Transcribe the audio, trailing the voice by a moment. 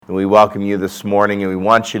And we welcome you this morning, and we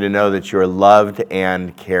want you to know that you're loved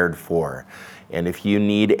and cared for. And if you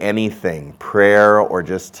need anything, prayer or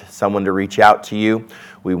just someone to reach out to you,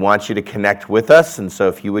 we want you to connect with us. And so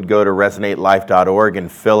if you would go to resonatelife.org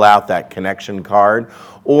and fill out that connection card,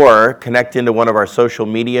 or connect into one of our social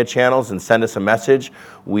media channels and send us a message,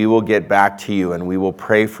 we will get back to you and we will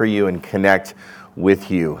pray for you and connect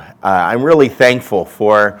with you. I'm really thankful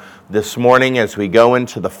for this morning as we go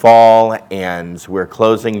into the fall and we're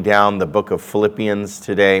closing down the book of Philippians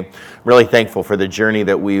today. I'm really thankful for the journey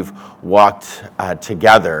that we've walked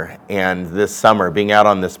together, and this summer being out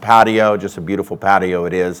on this patio, just a beautiful patio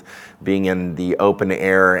it is, being in the open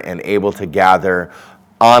air and able to gather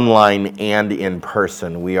online and in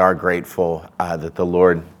person. We are grateful that the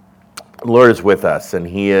Lord is with us and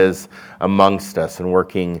He is amongst us and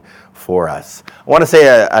working for us. I want to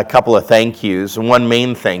say a couple of thank yous. One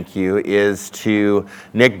main thank you is to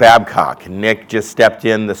Nick Babcock. Nick just stepped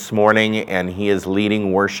in this morning and he is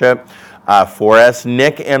leading worship for us.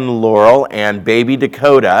 Nick and Laurel and baby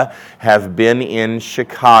Dakota have been in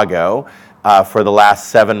Chicago for the last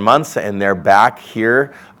 7 months, and they're back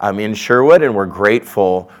here in Sherwood, and we're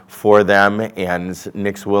grateful for them and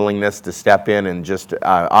Nick's willingness to step in and just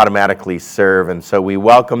automatically serve. And so we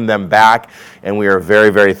welcome them back, and we are very,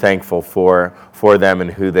 very thankful for them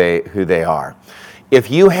and who they are. If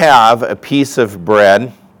you have a piece of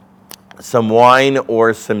bread, some wine,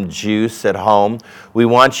 or some juice at home, we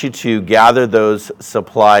want you to gather those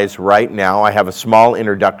supplies right now. I have a small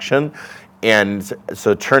introduction, and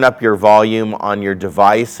so turn up your volume on your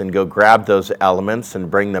device and go grab those elements and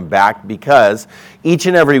bring them back, because each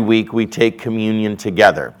and every week we take communion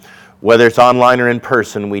together. Whether it's online or in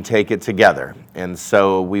person, we take it together. And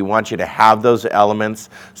so we want you to have those elements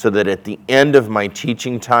so that at the end of my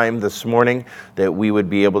teaching time this morning, that we would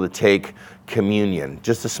be able to take communion.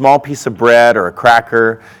 Just a small piece of bread or a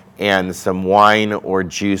cracker and some wine or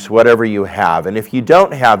juice, whatever you have. And if you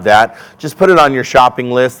don't have that, just put it on your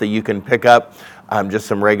shopping list that you can pick up just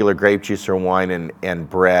some regular grape juice or wine and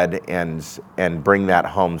bread and bring that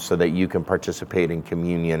home so that you can participate in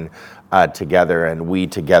communion together, and we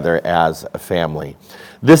together as a family.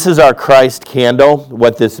 This is our Christ candle.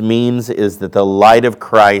 What this means is that the light of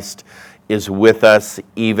Christ is with us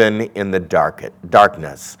even in the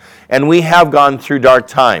darkness. And we have gone through dark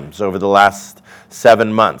times over the last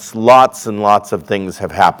 7 months. Lots and lots of things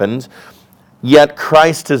have happened, yet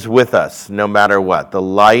Christ is with us no matter what. The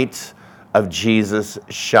light of Jesus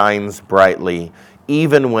shines brightly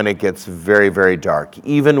even when it gets very, very dark,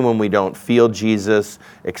 even when we don't feel Jesus,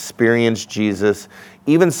 experience Jesus,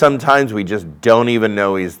 even sometimes we just don't even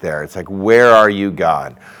know He's there. It's like, where are you,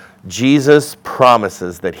 God? Jesus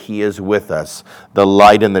promises that He is with us, the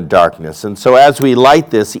light in the darkness. And so as we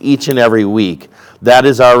light this each and every week, that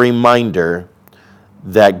is our reminder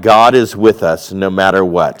that God is with us no matter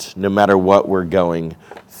what we're going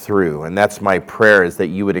through. And that's my prayer, is that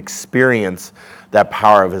you would experience that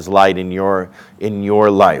power of His light in your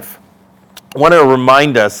life. I want to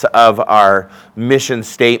remind us of our mission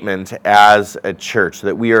statement as a church,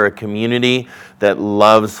 that we are a community that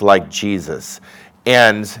loves like Jesus.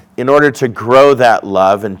 And in order to grow that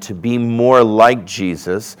love and to be more like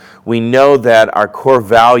Jesus, we know that our core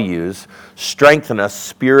values strengthen us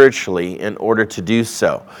spiritually in order to do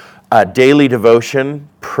so. Daily devotion,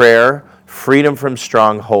 prayer, freedom from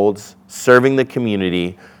strongholds, serving the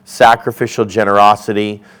community, sacrificial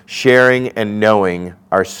generosity, sharing and knowing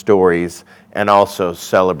our stories, and also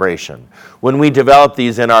celebration. When we develop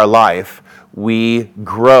these in our life, we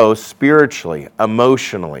grow spiritually,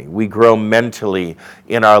 emotionally, we grow mentally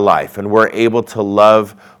in our life, and we're able to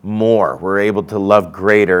love more, we're able to love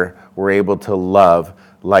greater, we're able to love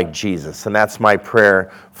like Jesus. And that's my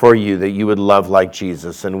prayer for you, that you would love like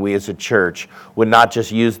Jesus, and we as a church would not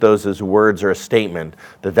just use those as words or a statement,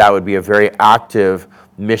 that would be a very active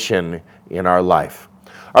mission in our life.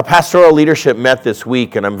 Our pastoral leadership met this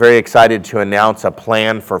week, and I'm very excited to announce a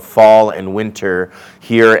plan for fall and winter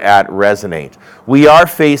here at Resonate. We are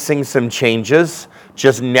facing some changes,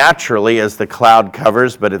 just naturally as the cloud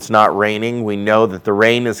covers, but it's not raining. We know that the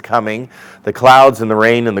rain is coming. The clouds and the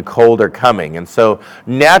rain and the cold are coming. And so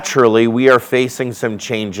naturally, we are facing some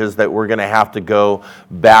changes that we're going to have to go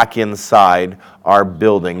back inside our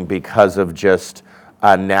building because of just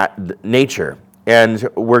nature. And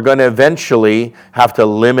we're going to eventually have to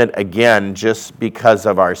limit again just because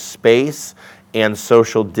of our space and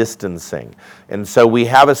social distancing. And so we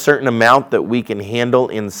have a certain amount that we can handle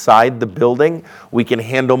inside the building. We can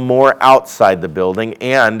handle more outside the building,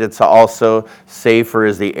 and it's also safer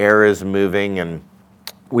as the air is moving and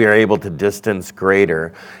we are able to distance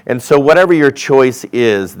greater. And so whatever your choice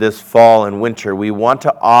is this fall and winter, we want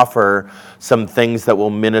to offer some things that will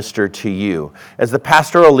minister to you. As the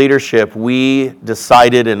pastoral leadership, we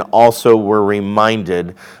decided and also were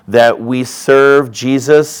reminded that we serve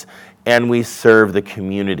Jesus and we serve the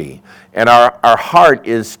community. And our heart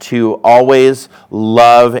is to always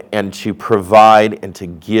love and to provide and to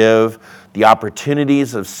give the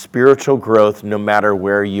opportunities of spiritual growth no matter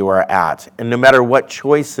where you are at and no matter what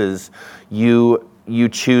choices you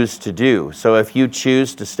choose to do. So if you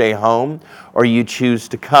choose to stay home or you choose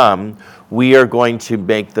to come, we are going to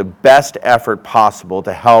make the best effort possible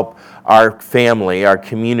to help our family, our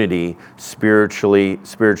community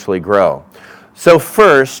spiritually grow. So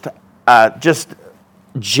first, just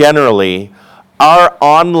generally, our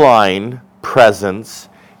online presence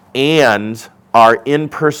and our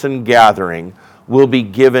in-person gathering will be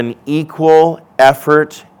given equal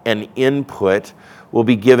effort and input, will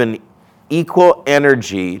be given equal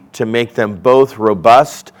energy to make them both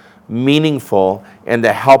robust, meaningful, and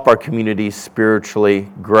to help our community spiritually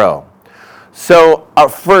grow. So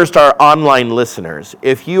first, our online listeners.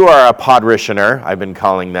 If you are a podritioner, I've been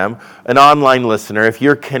calling them, an online listener, if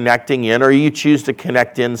you're connecting in or you choose to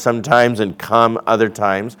connect in sometimes and come other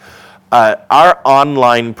times, our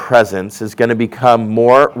online presence is going to become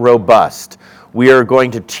more robust. We are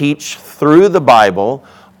going to teach through the Bible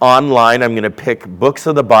online. I'm going to pick books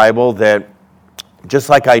of the Bible that, just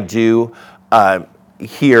like I do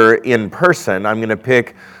here in person, I'm going to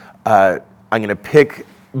pick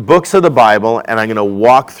books of the Bible and I'm going to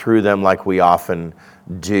walk through them like we often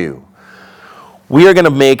do. We are going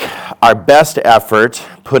to make our best effort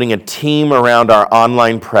putting a team around our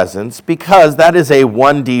online presence because that is a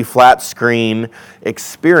 1D flat screen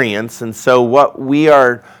experience. And so what we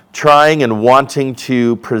are trying and wanting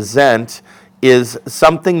to present is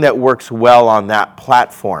something that works well on that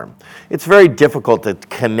platform. It's very difficult to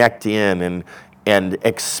connect in and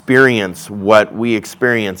experience what we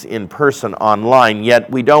experience in person online, yet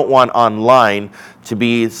we don't want online to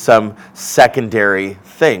be some secondary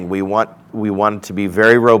thing. We want it to be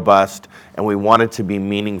very robust and we want it to be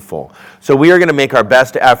meaningful. So we are going to make our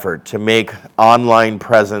best effort to make online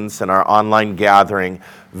presence and our online gathering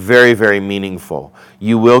very, very meaningful.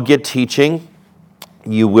 You will get teaching,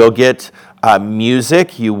 you will get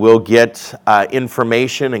music, you will get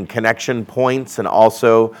information and connection points and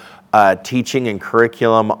also teaching and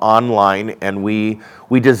curriculum online, and we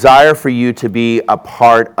desire for you to be a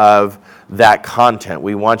part of that content.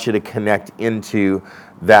 We want you to connect into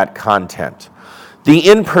that content. The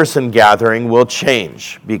in-person gathering will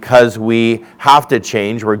change because we have to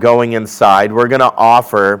change. We're going inside. We're going to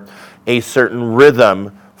offer a certain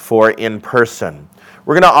rhythm for in-person.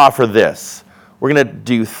 We're going to offer this. We're going to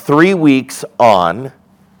do 3 weeks on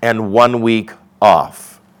and 1 week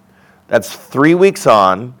off. That's 3 weeks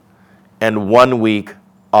on and 1 week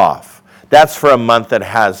off. That's for a month that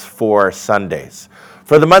has 4 Sundays.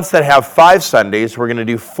 For the months that have 5 Sundays, we're going to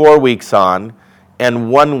do 4 weeks on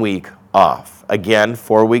and 1 week off. Again,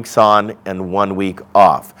 4 weeks on and 1 week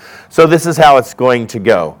off. So this is how it's going to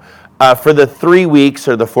go. For the 3 weeks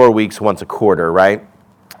or the 4 weeks, once a quarter, right?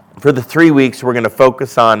 For the 3 weeks, we're going to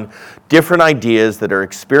focus on different ideas that are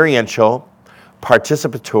experiential,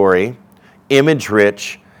 participatory,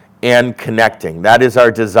 image-rich, and connecting. That is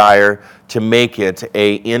our desire to make it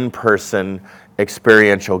a in-person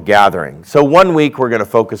experiential gathering. So 1 week we're going to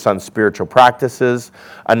focus on spiritual practices,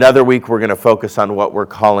 another week we're going to focus on what we're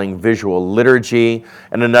calling visual liturgy,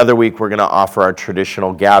 and another week we're going to offer our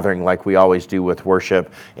traditional gathering like we always do with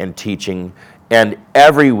worship and teaching. And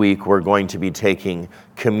every week we're going to be taking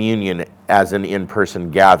communion as an in-person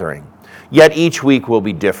gathering. Yet each week will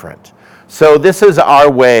be different. So this is our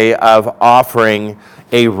way of offering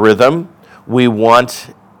a rhythm. We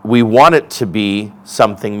want it to be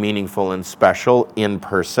something meaningful and special in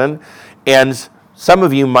person. And some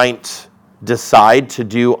of you might decide to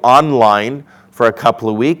do online for a couple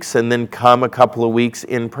of weeks and then come a couple of weeks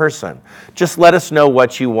in person. Just let us know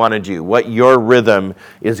what you want to do, what your rhythm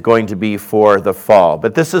is going to be for the fall.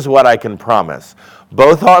 But this is what I can promise.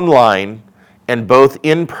 Both online and both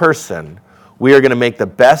in person, we are going to make the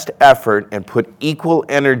best effort and put equal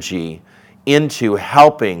energy into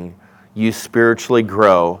helping you spiritually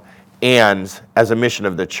grow and as a mission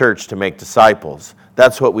of the church to make disciples.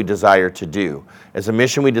 That's what we desire to do. As a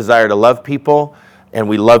mission, we desire to love people, and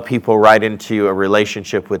we love people right into a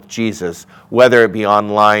relationship with Jesus, whether it be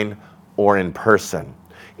online or in person.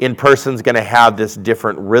 In person is going to have this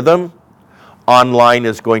different rhythm. Online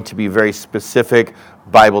is going to be very specific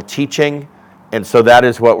Bible teaching, and so that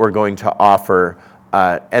is what we're going to offer.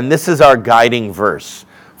 And this is our guiding verse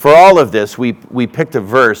For all of this, we picked a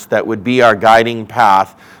verse that would be our guiding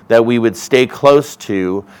path, that we would stay close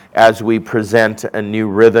to as we present a new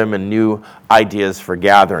rhythm and new ideas for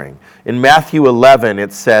gathering. In Matthew 11,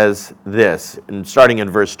 it says this, and starting in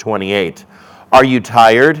verse 28, "Are you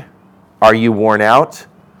tired? Are you worn out?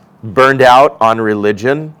 Burned out on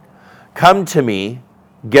religion? Come to me,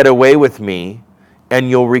 get away with me, and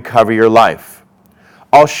you'll recover your life.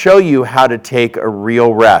 I'll show you how to take a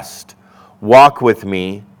real rest. Walk with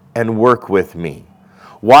me and work with me.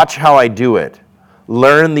 Watch how I do it.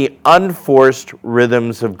 Learn the unforced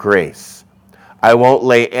rhythms of grace. I won't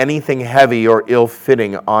lay anything heavy or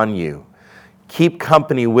ill-fitting on you. Keep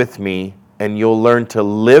company with me, and you'll learn to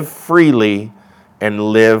live freely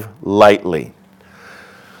and live lightly."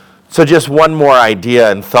 So just one more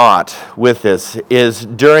idea and thought with this is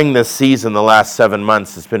during this season, the last 7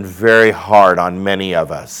 months, it's been very hard on many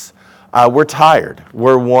of us. We're tired.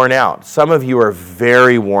 We're worn out. Some of you are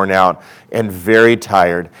very worn out and very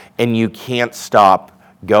tired, and you can't stop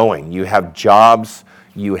going. You have jobs,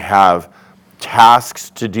 you have tasks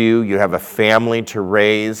to do, you have a family to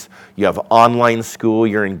raise, you have online school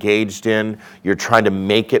you're engaged in, you're trying to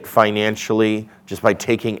make it financially just by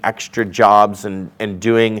taking extra jobs and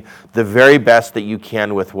doing the very best that you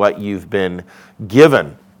can with what you've been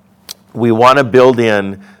given. We want to build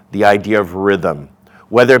in the idea of rhythm.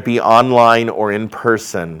 Whether it be online or in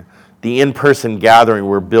person, the in-person gathering,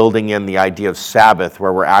 we're building in the idea of Sabbath,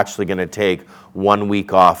 where we're actually going to take 1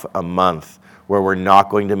 week off a month, where we're not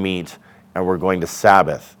going to meet and we're going to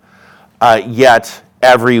Sabbath. Yet,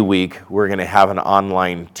 every week, we're going to have an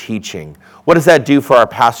online teaching. What does that do for our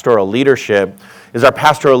pastoral leadership? Is our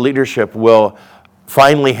pastoral leadership will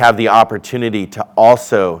finally have the opportunity to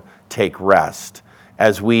also take rest.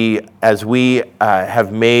 As we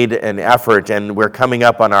have made an effort, and we're coming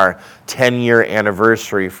up on our 10-year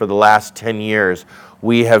anniversary. For the last 10 years,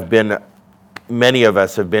 many of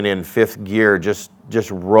us have been in fifth gear, just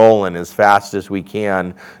rolling as fast as we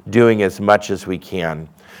can, doing as much as we can.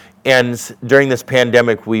 And during this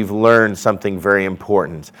pandemic, we've learned something very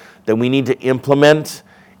important, that we need to implement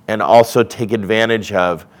and also take advantage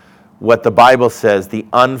of what the Bible says, the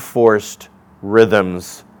unforced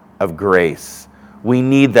rhythms of grace. We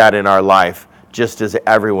need that in our life, just as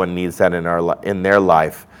everyone needs that in their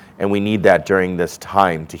life. And we need that during this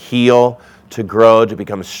time to heal, to grow, to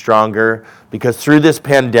become stronger. Because through this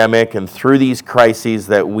pandemic and through these crises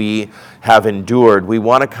that we have endured, we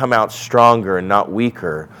want to come out stronger and not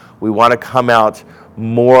weaker. We want to come out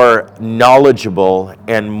more knowledgeable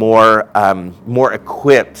and more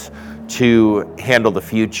equipped to handle the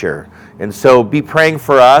future. And so be praying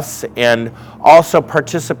for us and also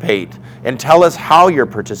participate and tell us how you're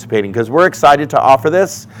participating, because we're excited to offer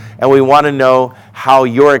this and we want to know how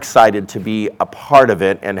you're excited to be a part of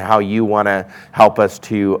it and how you want to help us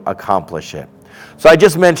to accomplish it. So I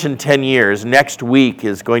just mentioned 10 years. Next week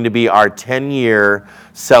is going to be our 10-year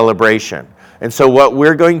celebration. And so what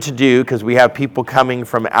we're going to do, because we have people coming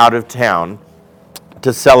from out of town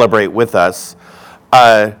to celebrate with us,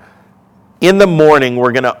 in the morning,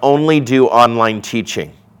 we're going to only do online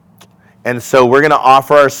teaching. And so we're going to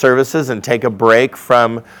offer our services and take a break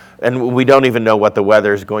from, and we don't even know what the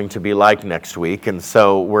weather is going to be like next week. And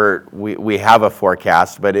so we have a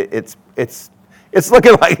forecast, but it's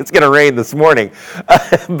looking like it's going to rain this morning.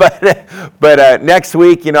 But next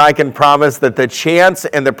week, I can promise that the chance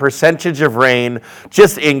and the percentage of rain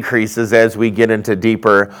just increases as we get into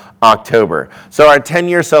deeper October. So our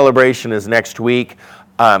 10-year celebration is next week.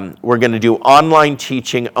 We're going to do online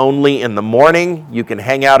teaching only in the morning. You can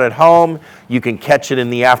hang out at home. You can catch it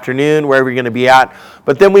in the afternoon, wherever you're going to be at.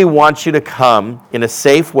 But then we want you to come in a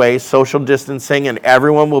safe way, social distancing, and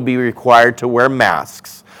everyone will be required to wear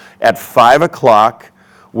masks. At 5 o'clock,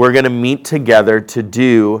 we're going to meet together to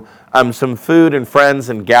do some food and friends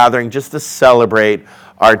and gathering just to celebrate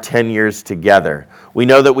our 10 years together. We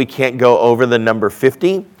know that we can't go over the number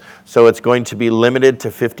 50, so it's going to be limited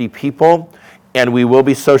to 50 people. And we will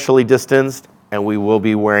be socially distanced, and we will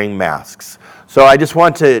be wearing masks. So I just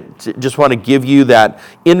want to give you that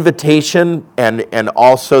invitation and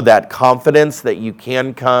also that confidence that you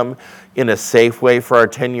can come in a safe way for our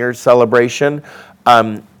 10-year celebration.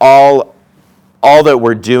 All that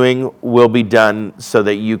we're doing will be done so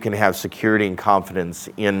that you can have security and confidence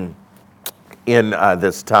in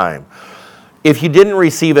this time. If you didn't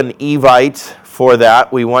receive an Evite for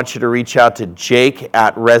that, we want you to reach out to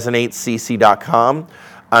jake@resonatecc.com.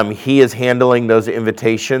 He is handling those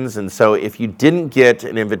invitations, and so if you didn't get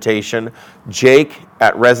an invitation,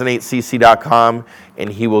 jake@resonatecc.com, and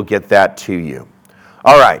he will get that to you.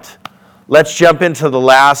 All right, let's jump into the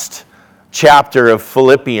last chapter of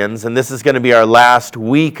Philippians, and this is going to be our last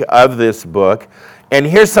week of this book. And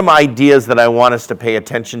here's some ideas that I want us to pay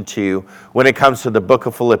attention to when it comes to the book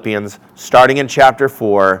of Philippians, starting in chapter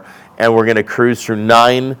 4, and we're going to cruise through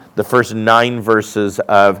the first 9 verses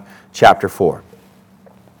of chapter 4.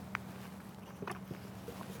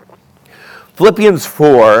 Philippians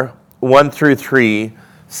 4, 1 through 3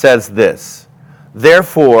 says this: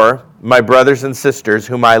 "Therefore, my brothers and sisters,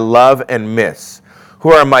 whom I love and miss,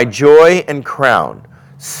 who are my joy and crown,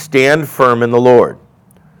 stand firm in the Lord.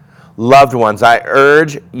 Loved ones, I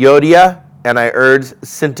urge Euodia and I urge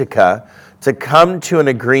Syntyche to come to an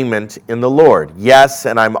agreement in the Lord. Yes,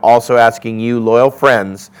 and I'm also asking you, loyal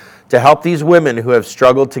friends, to help these women who have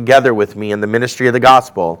struggled together with me in the ministry of the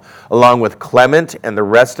gospel, along with Clement and the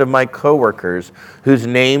rest of my co-workers whose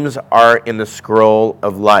names are in the scroll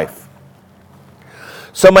of life."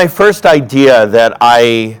 So my first idea that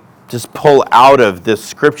I just pull out of this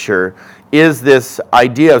scripture is this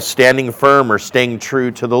idea of standing firm or staying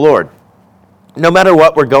true to the Lord. No matter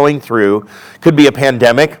what we're going through, it could be a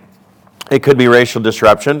pandemic, it could be racial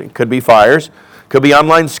disruption, it could be fires, it could be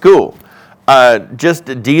online school, just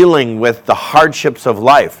dealing with the hardships of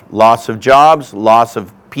life, loss of jobs, loss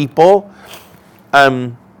of people.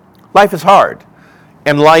 Life is hard,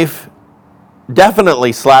 and life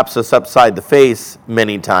definitely slaps us upside the face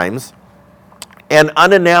many times, and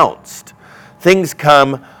unannounced. Things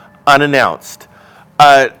come unannounced.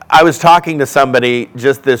 I was talking to somebody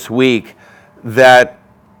just this week that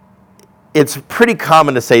it's pretty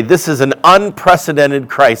common to say this is an unprecedented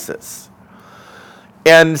crisis.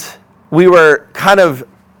 And we were kind of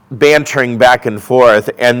bantering back and forth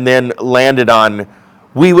and then landed on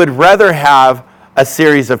we would rather have a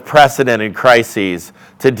series of precedented crises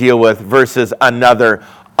to deal with versus another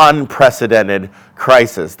unprecedented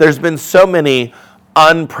crisis. There's been so many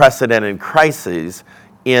unprecedented crises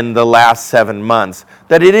in the last 7 months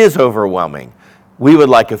that it is overwhelming. We would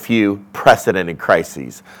like a few precedented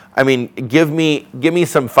crises. I mean, give me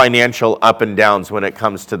some financial up and downs when it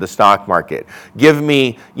comes to the stock market. Give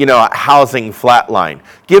me, a housing flatline.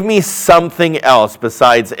 Give me something else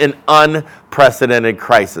besides an unprecedented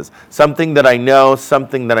crisis. Something that I know,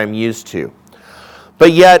 something that I'm used to.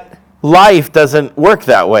 But yet, life doesn't work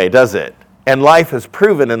that way, does it? And life has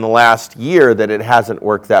proven in the last year that it hasn't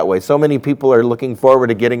worked that way. So many people are looking forward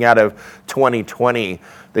to getting out of 2020.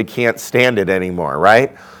 They can't stand it anymore,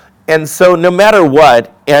 right? And so no matter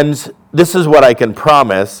what, and this is what I can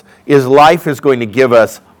promise, is life is going to give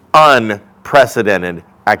us unprecedented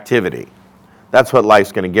activity. That's what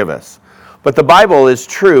life's going to give us. But the Bible is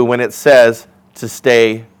true when it says to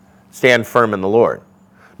stand firm in the Lord.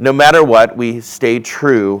 No matter what, we stay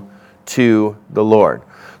true to the Lord.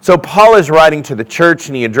 So Paul is writing to the church,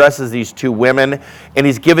 and he addresses these two women, and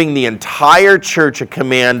he's giving the entire church a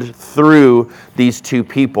command through these two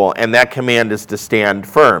people, and that command is to stand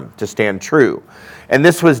firm, to stand true. And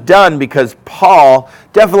this was done because Paul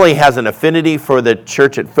definitely has an affinity for the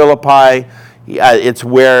church at Philippi. It's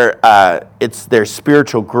where it's their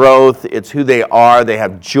spiritual growth, it's who they are. They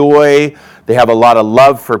have joy, they have a lot of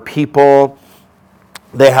love for people,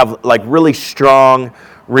 they have really strong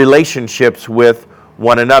relationships with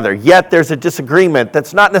one another. Yet there's a disagreement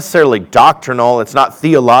that's not necessarily doctrinal, it's not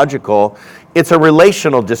theological, it's a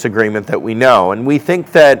relational disagreement that we know. And we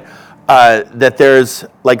think that that there's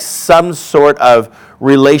some sort of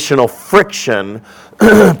relational friction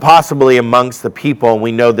possibly amongst the people, and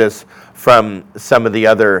we know this from some of the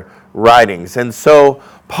other writings. And so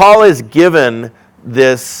Paul is given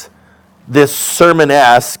this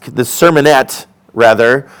sermonette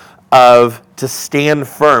of to stand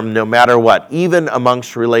firm no matter what, even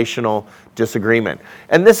amongst relational disagreement.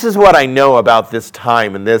 And this is what I know about this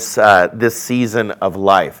time and this season of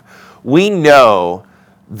life. We know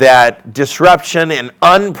that disruption and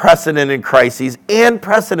unprecedented crises and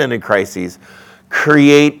precedented crises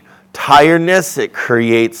create tiredness, it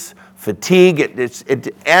creates fatigue,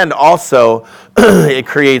 and also it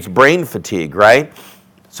creates brain fatigue, right?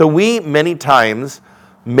 So we many times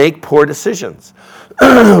make poor decisions.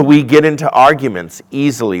 We get into arguments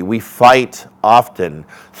easily. We fight often.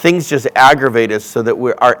 Things just aggravate us so that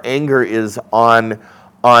our anger is on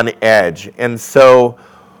edge. And so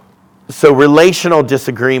relational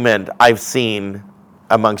disagreement I've seen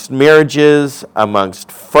amongst marriages,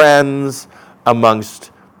 amongst friends,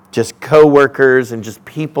 amongst just coworkers and just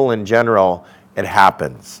people in general, it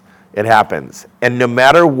happens. It happens. And no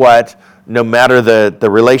matter what, no matter the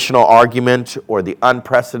relational argument or the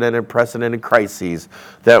unprecedented crises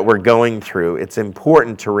that we're going through, it's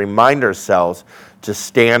important to remind ourselves to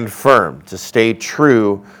stand firm, to stay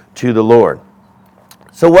true to the Lord.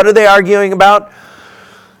 So what are they arguing about?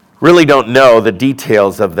 Really don't know the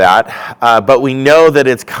details of that, but we know that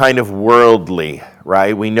it's kind of worldly,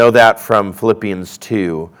 right? We know that from Philippians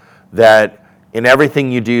 2, that in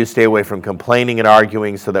everything you do, stay away from complaining and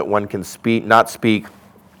arguing so that one can not speak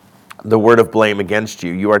the word of blame against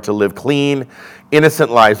you. You are to live clean,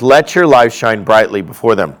 innocent lives. Let your lives shine brightly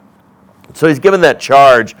before them. So he's given that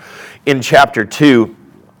charge in chapter 2.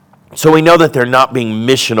 So we know that they're not being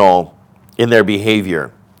missional in their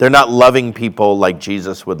behavior. They're not loving people like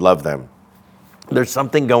Jesus would love them. There's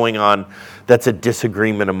something going on that's a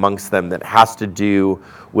disagreement amongst them that has to do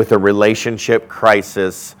with a relationship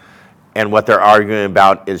crisis, and what they're arguing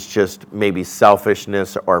about is just maybe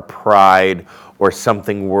selfishness or pride or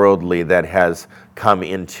something worldly that has come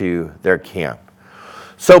into their camp.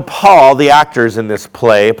 So Paul, the actors in this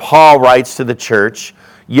play, Paul writes to the church.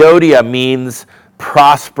 Euodia means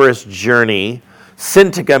prosperous journey.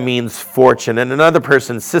 Syntyche means fortune, and another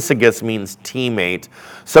person, Syzygus, means teammate.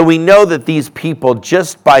 So we know that these people,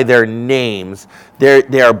 just by their names,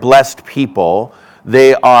 they are blessed people.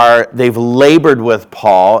 They've labored with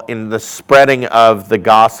Paul in the spreading of the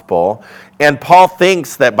gospel, and Paul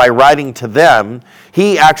thinks that by writing to them,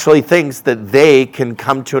 he actually thinks that they can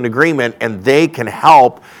come to an agreement and they can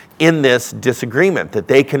help in this disagreement, that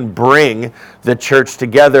they can bring the church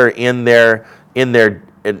together in their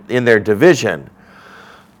division.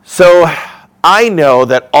 So I know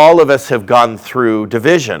that all of us have gone through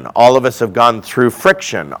division. All of us have gone through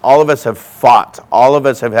friction. All of us have fought. All of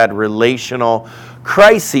us have had relational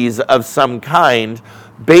crises of some kind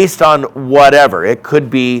based on whatever. It could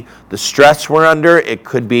be the stress we're under. It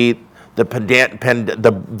could be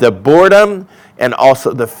the boredom, and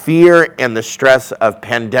also the fear and the stress of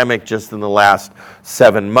pandemic just in the last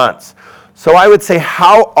 7 months. So I would say,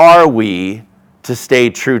 how are we to stay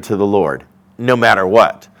true to the Lord no matter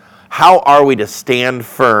what? How are we to stand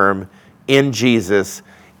firm in Jesus,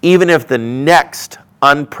 even if the next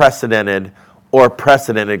unprecedented or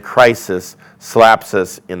precedented crisis slaps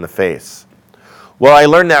us in the face? Well, I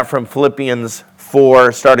learned that from Philippians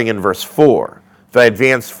 4, starting in verse 4. If I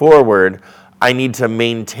advance forward, I need to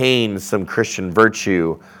maintain some Christian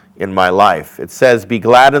virtue in my life. It says, "Be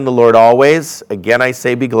glad in the Lord always." Again, I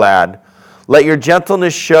say be glad. "Let your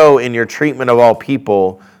gentleness show in your treatment of all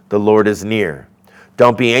people. The Lord is near.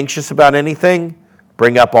 Don't be anxious about anything.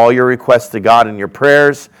 Bring up all your requests to God in your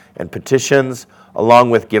prayers and petitions, along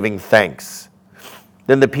with giving thanks.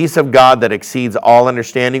 Then the peace of God that exceeds all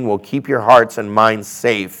understanding will keep your hearts and minds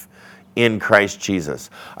safe in Christ Jesus."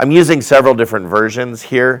 I'm using several different versions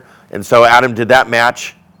here. And so, Adam, did that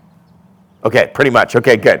match? Okay, pretty much.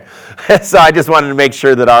 Okay, good. So I just wanted to make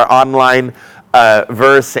sure that our online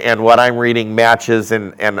verse and what I'm reading matches,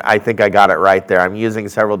 and I think I got it right there. I'm using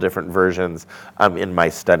several different versions in my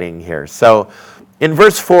studying here. So in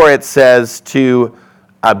verse 4, it says to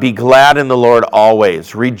be glad in the Lord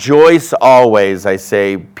always. Rejoice always, I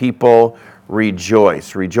say, people,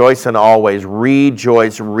 rejoice. Rejoice and always.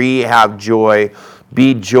 Rejoice, have joy.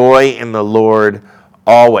 Be joy in the Lord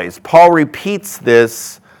always. Paul repeats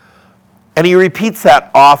this, and he repeats that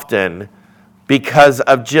often because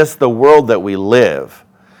of just the world that we live.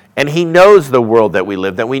 And he knows the world that we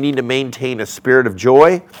live, that we need to maintain a spirit of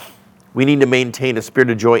joy. We need to maintain a spirit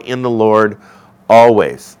of joy in the Lord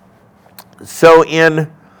always. So in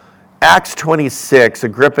Acts 26,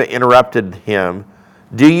 Agrippa interrupted him.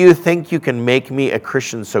 "Do you think you can make me a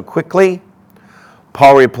Christian so quickly?"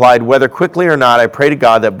 Paul replied, "Whether quickly or not, I pray to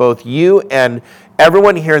God that both you and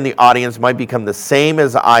everyone here in the audience might become the same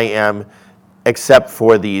as I am, except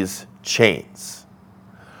for these chains."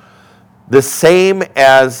 The same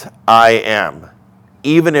as I am,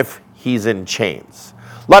 even if he's in chains.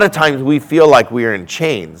 A lot of times we feel like we are in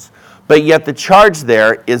chains, but yet the charge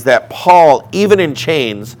there is that Paul, even in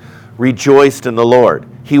chains, rejoiced in the Lord.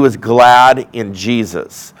 He was glad in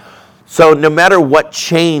Jesus. So no matter what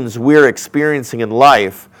chains we're experiencing in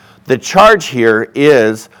life, the charge here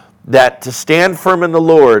is that to stand firm in the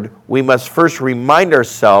Lord, we must first remind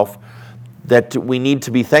ourselves that we need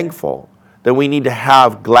to be thankful, that we need to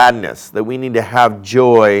have gladness, that we need to have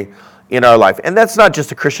joy in our life. And that's not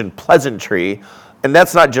just a Christian pleasantry, and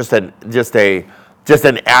that's not just an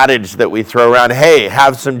adage that we throw around. Hey,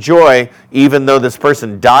 have some joy, even though this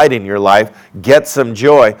person died in your life. Get some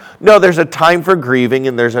joy. No, there's a time for grieving,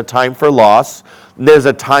 and there's a time for loss. There's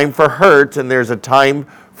a time for hurt, and there's a time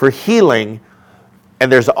for healing,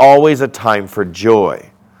 and there's always a time for joy.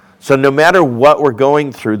 So no matter what we're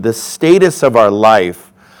going through, the status of our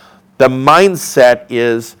life, the mindset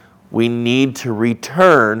is we need to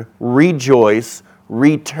rejoice,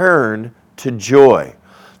 return to joy.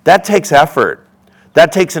 That takes effort.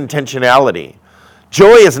 That takes intentionality.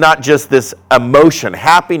 Joy is not just this emotion.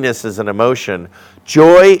 Happiness is an emotion.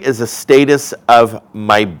 Joy is a status of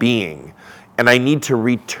my being, and I need to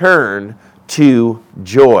return to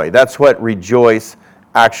joy. That's what rejoice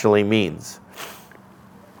actually means.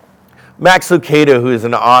 Max Lucado, who is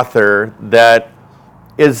an author that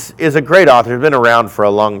is a great author, has been around for a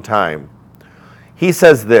long time. He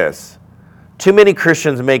says this: too many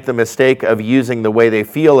Christians make the mistake of using the way they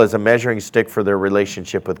feel as a measuring stick for their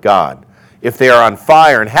relationship with God. If they are on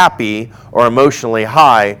fire and happy or emotionally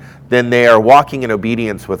high, then they are walking in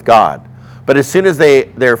obedience with God. But as soon as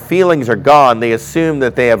their feelings are gone, they assume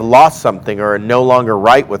that they have lost something or are no longer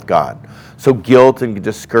right with God. So guilt and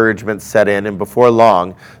discouragement set in, and before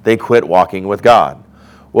long, they quit walking with God.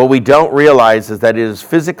 What we don't realize is that it is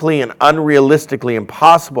physically and unrealistically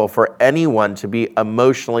impossible for anyone to be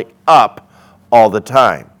emotionally up all the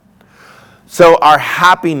time. So our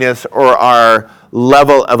happiness or our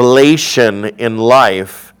level of elation in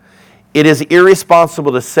life, it is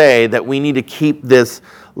irresponsible to say that we need to keep this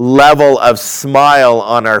level of smile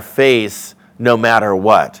on our face no matter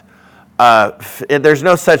what. There's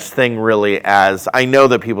no such thing really as, I know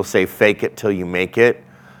that people say fake it till you make it.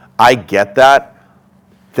 I get that.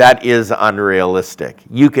 That is unrealistic.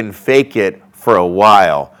 You can fake it for a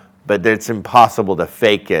while, but it's impossible to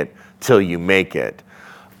fake it till you make it.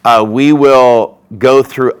 We will go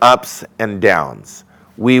through ups and downs.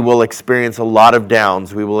 We will experience a lot of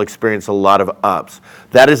downs. We will experience a lot of ups.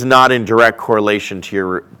 That is not in direct correlation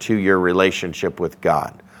to your relationship with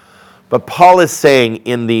God. But Paul is saying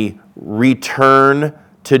in the return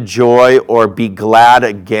to joy or be glad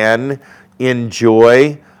again in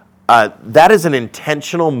joy, that is an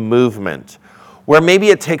intentional movement where maybe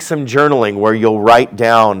it takes some journaling where you'll write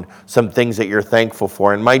down some things that you're thankful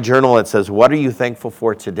for. In my journal, it says, what are you thankful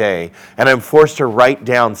for today? And I'm forced to write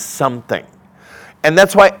down something. And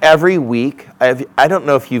that's why every week, I don't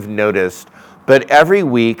know if you've noticed, but every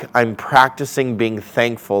week I'm practicing being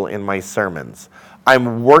thankful in my sermons.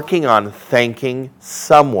 I'm working on thanking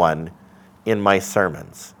someone in my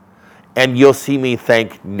sermons. And you'll see me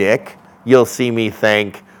thank Nick. You'll see me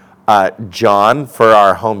thank John for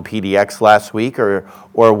our home PDX last week or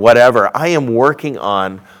whatever. I am working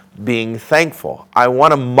on being thankful. I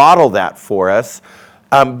want to model that for us,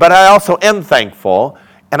 but I also am thankful,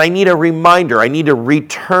 and I need a reminder. I need to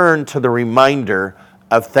return to the reminder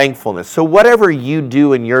of thankfulness. So whatever you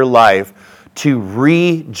do in your life to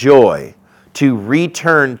rejoy, to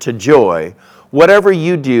return to joy, whatever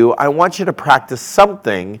you do, I want you to practice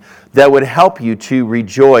something that would help you to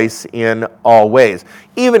rejoice in all ways.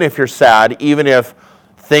 Even if you're sad, even if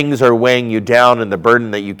things are weighing you down and the burden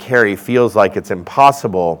that you carry feels like it's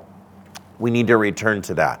impossible, we need to return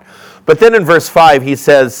to that. But then in verse 5, he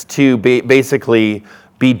says to basically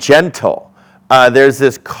be gentle. There's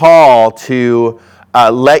this call to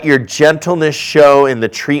let your gentleness show in the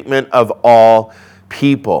treatment of all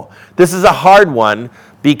people. This is a hard one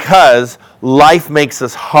because life makes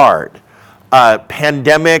us hard.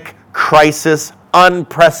 Pandemic, crisis,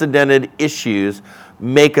 unprecedented issues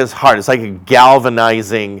make us hard. It's like a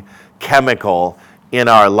galvanizing chemical in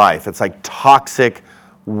our life. It's like toxic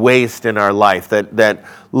waste in our life that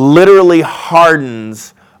literally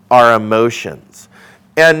hardens our emotions.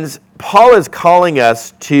 And Paul is calling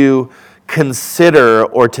us to consider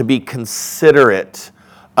or to be considerate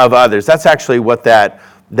of others. That's actually what that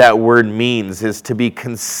word means, is to be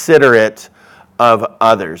considerate of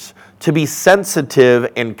others, to be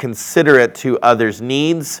sensitive and considerate to others'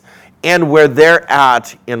 needs and where they're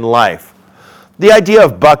at in life. The idea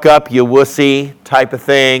of buck up, you wussy type of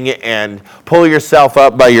thing, and pull yourself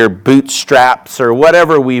up by your bootstraps or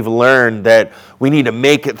whatever we've learned that we need to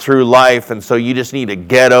make it through life and so you just need to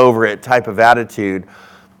get over it type of attitude.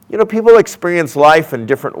 You know, people experience life in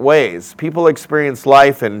different ways. People experience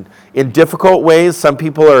life in difficult ways. Some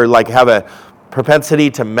people are have a propensity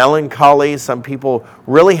to melancholy. Some people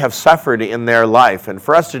really have suffered in their life. And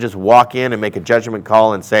for us to just walk in and make a judgment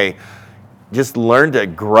call and say, just learn to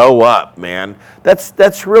grow up, man,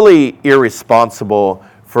 that's really irresponsible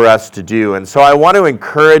for us to do. And so I want to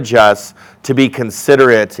encourage us to be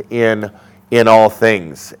considerate in all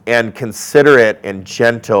things and considerate and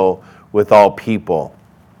gentle with all people.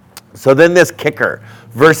 So then this kicker,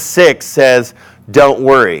 verse 6 says, don't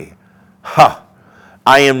worry. I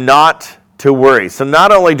am not to worry. So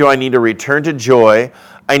not only do I need to return to joy,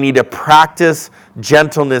 I need to practice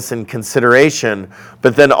gentleness and consideration,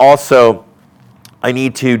 but then also I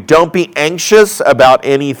need to don't be anxious about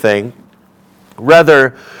anything.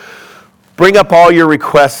 Rather, bring up all your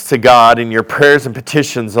requests to God in your prayers and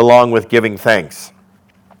petitions along with giving thanks.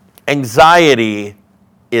 Anxiety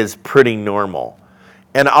is pretty normal.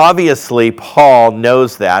 And obviously, Paul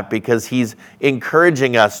knows that because he's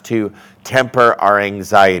encouraging us to temper our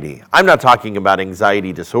anxiety. I'm not talking about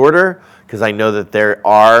anxiety disorder, because I know that there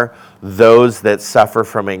are those that suffer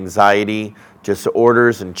from anxiety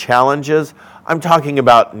disorders and challenges. I'm talking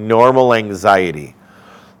about normal anxiety.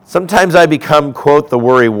 Sometimes I become, quote, the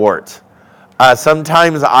worry wart.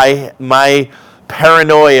 Sometimes my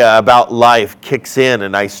paranoia about life kicks in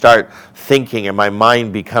and I start thinking and my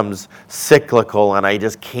mind becomes cyclical and I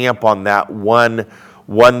just camp on that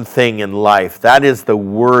one thing in life. That is the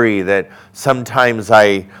worry that sometimes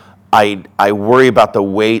I worry about the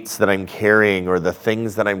weights that I'm carrying or the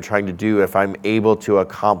things that I'm trying to do if I'm able to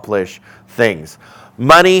accomplish things.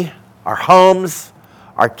 Money, our homes,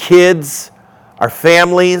 our kids, our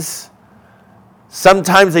families,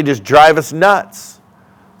 sometimes they just drive us nuts.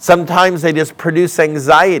 Sometimes they just produce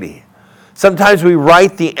anxiety. Sometimes we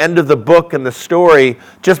write the end of the book and the story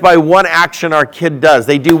just by one action our kid does.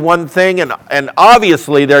 They do one thing and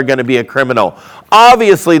obviously they're going to be a criminal.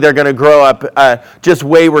 Obviously they're going to grow up just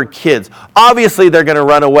wayward kids. Obviously they're going to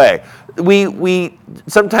run away. We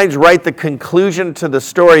sometimes write the conclusion to the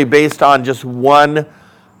story based on just one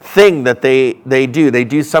thing that they do. They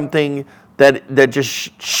do something that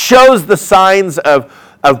just shows the signs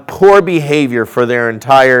of poor behavior for their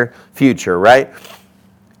entire future, right?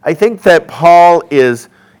 I think that Paul is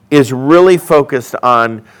really focused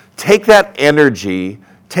on take that energy,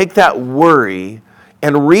 take that worry,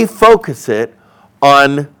 and refocus it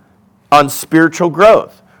on spiritual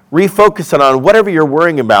growth. Refocus it on whatever you're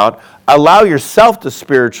worrying about. Allow yourself to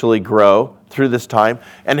spiritually grow through this time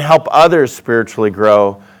and help others spiritually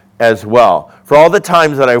grow as well. For all the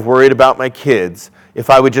times that I've worried about my kids, if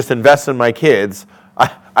I would just invest in my kids,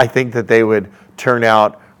 I think that they would turn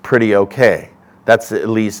out pretty okay. That's at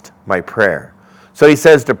least my prayer. So he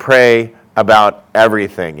says to pray about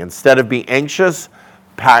everything. Instead of being anxious,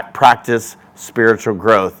 practice spiritual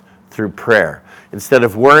growth through prayer. Instead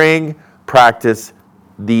of worrying, practice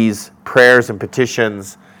these prayers and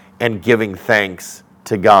petitions and giving thanks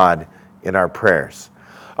to God in our prayers.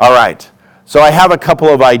 All right. So I have a couple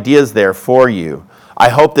of ideas there for you. I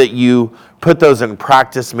hope that you put those in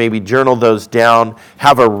practice, maybe journal those down,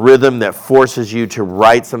 have a rhythm that forces you to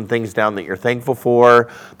write some things down that you're thankful for,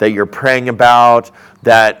 that you're praying about,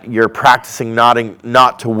 that you're practicing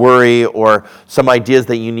not to worry, or some ideas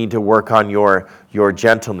that you need to work on your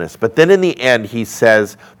gentleness. But then in the end, he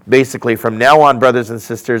says, basically, from now on, brothers and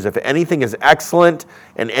sisters, if anything is excellent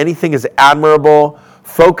and anything is admirable,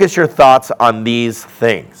 focus your thoughts on these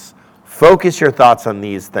things. Focus your thoughts on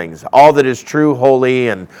these things. All that is true, holy,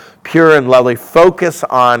 and pure and lovely. Focus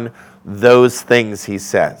on those things, he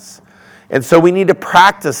says. And so we need to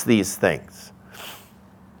practice these things.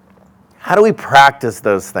 How do we practice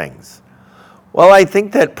those things? Well, I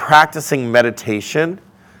think that practicing meditation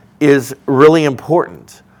is really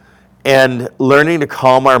important. And learning to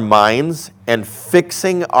calm our minds and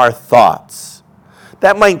fixing our thoughts.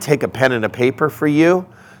 That might take a pen and a paper for you.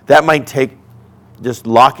 That might take just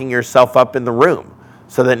locking yourself up in the room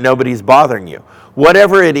so that nobody's bothering you.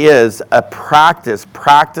 Whatever it is,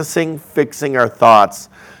 practicing fixing our thoughts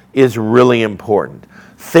is really important.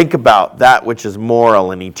 Think about that which is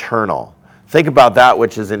moral and eternal. Think about that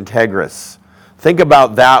which is integrous. Think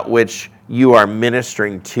about that which you are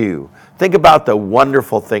ministering to. Think about the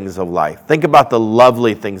wonderful things of life. Think about the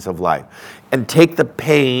lovely things of life. And take the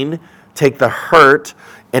pain, take the hurt,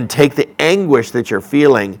 and take the anguish that you're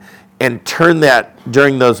feeling and turn that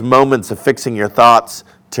during those moments of fixing your thoughts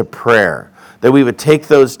to prayer. That we would take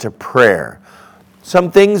those to prayer. Some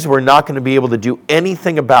things we're not going to be able to do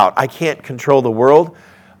anything about. I can't control the world,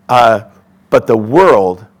 but the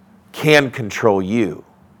world can control you.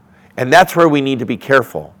 And that's where we need to be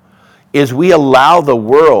careful, is we allow the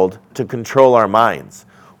world to control our minds.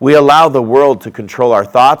 We allow the world to control our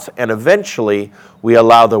thoughts, and eventually we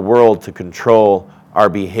allow the world to control our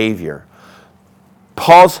behavior.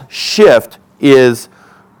 Paul's shift is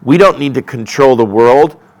we don't need to control the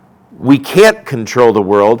world. We can't control the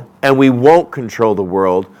world, and we won't control the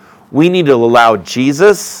world. We need to allow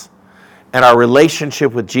Jesus and our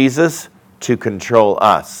relationship with Jesus to control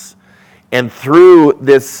us. And through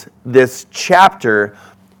this chapter,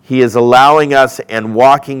 he is allowing us and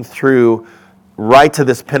walking through right to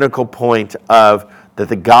this pinnacle point of that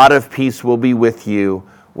the God of peace will be with you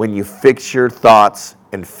when you fix your thoughts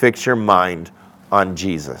and fix your mind on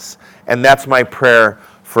Jesus. And that's my prayer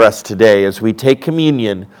for us today. As we take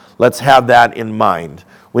communion, let's have that in mind.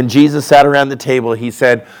 When Jesus sat around the table, he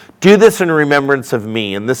said, "Do this in remembrance of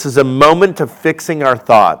me." And this is a moment of fixing our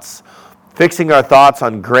thoughts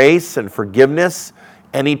on grace and forgiveness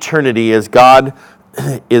and eternity as God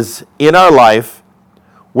is in our life,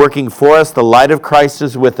 working for us. The light of Christ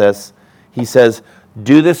is with us. He says,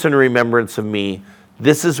 do this in remembrance of me.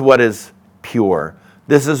 This is what is pure.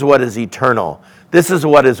 This is what is eternal. This is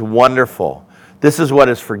what is wonderful. This is what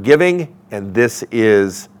is forgiving, and this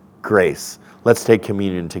is grace. Let's take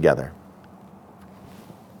communion together.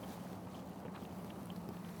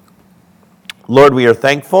 Lord, we are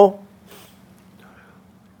thankful.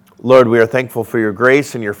 Lord, we are thankful for your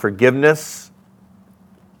grace and your forgiveness.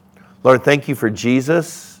 Lord, thank you for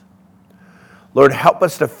Jesus. Lord, help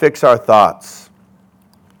us to fix our thoughts.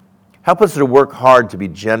 Help us to work hard to be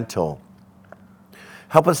gentle.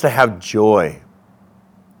 Help us to have joy.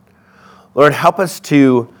 Lord, help us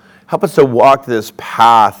to walk this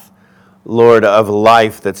path, Lord, of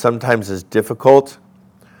life that sometimes is difficult,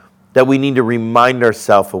 that we need to remind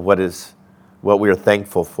ourselves of what we are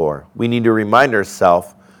thankful for. We need to remind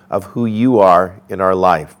ourselves of who you are in our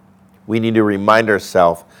life. We need to remind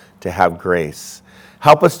ourselves to have grace.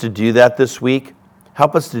 Help us to do that this week.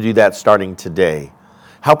 Help us to do that starting today.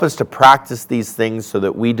 Help us to practice these things so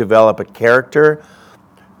that we develop a character,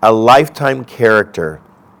 a lifetime character,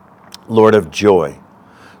 Lord, of joy.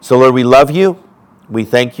 So, Lord, we love you. We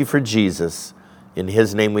thank you for Jesus. In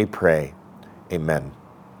his name we pray. Amen.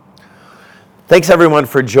 Thanks, everyone,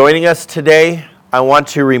 for joining us today. I want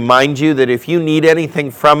to remind you that if you need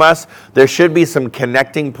anything from us, there should be some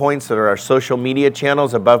connecting points that are our social media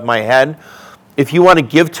channels above my head. If you want to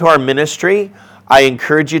give to our ministry, I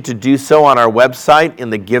encourage you to do so on our website in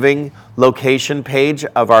the giving location page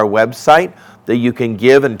of our website, that you can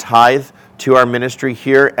give and tithe to our ministry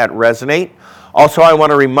here at Resonate. Also, I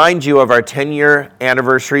want to remind you of our 10-year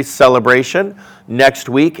anniversary celebration next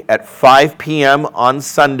week at 5 p.m. on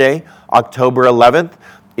Sunday, October 11th.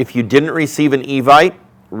 If you didn't receive an Evite,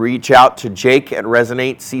 reach out to Jake at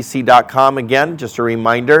resonatecc.com. Again, just a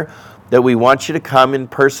reminder that we want you to come in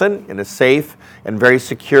person in a safe and very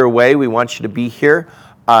secure way. We want you to be here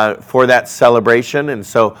for that celebration. And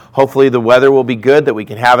so hopefully the weather will be good, that we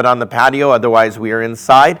can have it on the patio. Otherwise, we are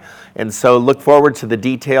inside. And so look forward to the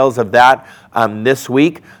details of that this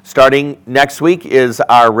week. Starting next week is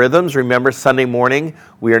our Rhythms. Remember, Sunday morning,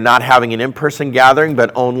 we are not having an in-person gathering,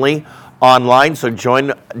 but only online. So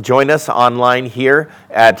join us online here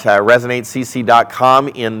at resonatecc.com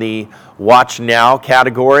in the Watch Now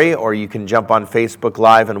category, or you can jump on Facebook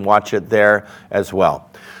Live and watch it there as well.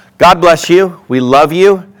 God bless you. We love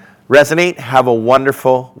you. Resonate. Have a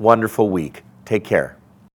wonderful, wonderful week. Take care.